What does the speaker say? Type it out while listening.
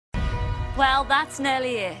Well, that's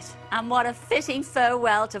nearly it. And what a fitting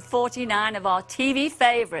farewell to 49 of our TV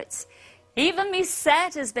favourites. Even me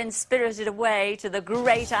set has been spirited away to the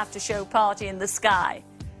great after-show party in the sky.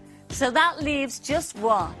 So that leaves just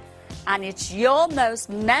one, and it's your most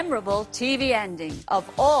memorable TV ending of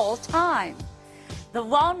all time. The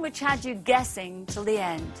one which had you guessing till the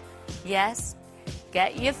end. Yes,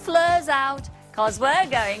 get your fleurs out, 'cause we're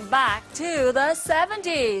going back to the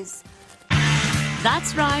 70s.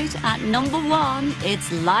 That's right, at number one, it's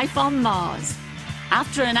Life on Mars.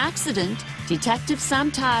 After an accident, Detective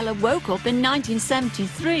Sam Tyler woke up in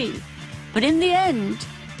 1973. But in the end,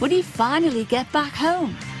 would he finally get back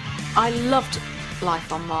home? I loved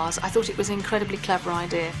Life on Mars. I thought it was an incredibly clever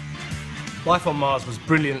idea. Life on Mars was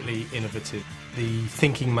brilliantly innovative. The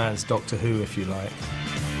thinking man's Doctor Who, if you like.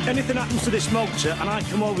 Anything happens to this motor and I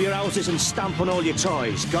come over your houses and stamp on all your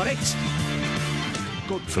toys. Got it?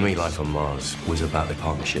 Good. For me, Life on Mars was about the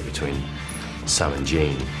partnership between Sam and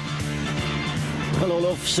Jean. Hello,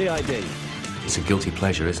 love. CID. It's a guilty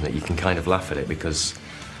pleasure, isn't it? You can kind of laugh at it because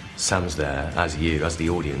Sam's there, as you, as the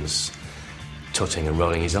audience, tutting and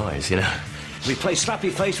rolling his eyes, you know? We play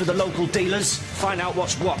slappy face with the local dealers, find out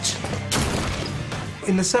what's what.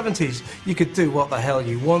 In the 70s, you could do what the hell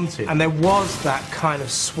you wanted. And there was that kind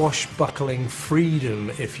of swashbuckling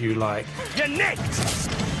freedom, if you like. You're nicked!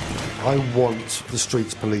 I want the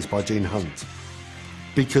streets policed by Gene Hunt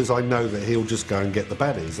because I know that he'll just go and get the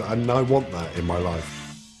baddies, and I want that in my life.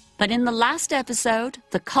 But in the last episode,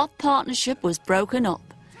 the cop partnership was broken up.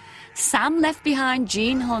 Sam left behind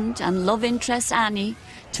Gene Hunt and love interest Annie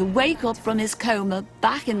to wake up from his coma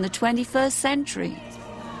back in the 21st century.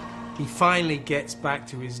 He finally gets back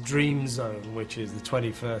to his dream zone, which is the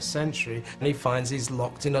 21st century, and he finds he's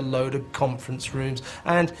locked in a load of conference rooms,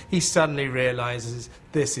 and he suddenly realises,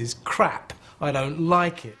 this is crap, I don't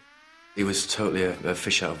like it. He was totally a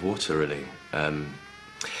fish out of water, really.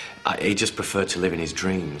 He just preferred to live in his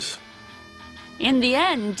dreams. In the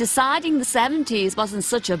end, deciding the 70s wasn't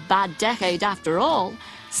such a bad decade after all,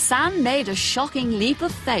 Sam made a shocking leap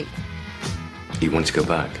of faith. He wanted to go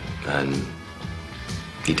back, and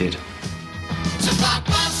he did.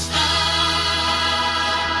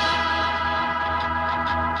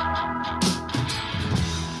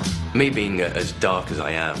 Me being as dark as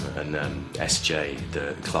I am, and SJ,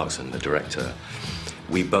 the Clarkson, the director,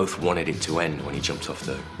 we both wanted it to end when he jumped off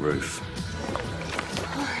the roof.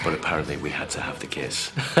 But apparently we had to have the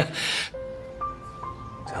kiss.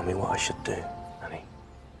 Tell me what I should do, honey.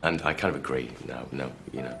 And I kind of agree now,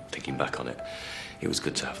 you know, thinking back on it, it was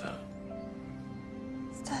good to have that.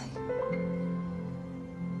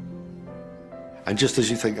 And just as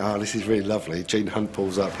you think, oh, this is really lovely, Gene Hunt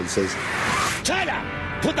pulls up and says, Tyler,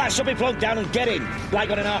 put that shopping plug down and get in. Like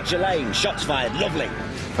on an Archer Lane, shots fired, lovely.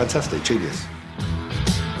 fantastic, genius.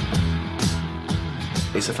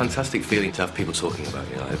 It's a fantastic feeling to have people talking about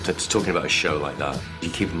it, you know, talking about a show like that. You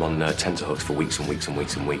keep them on tenterhooks for weeks and weeks and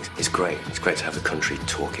weeks and weeks. It's great. It's great to have the country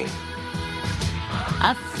talking.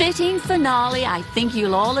 A fitting finale, I think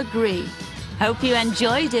you'll all agree. Hope you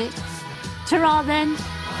enjoyed it. Ta-ra then.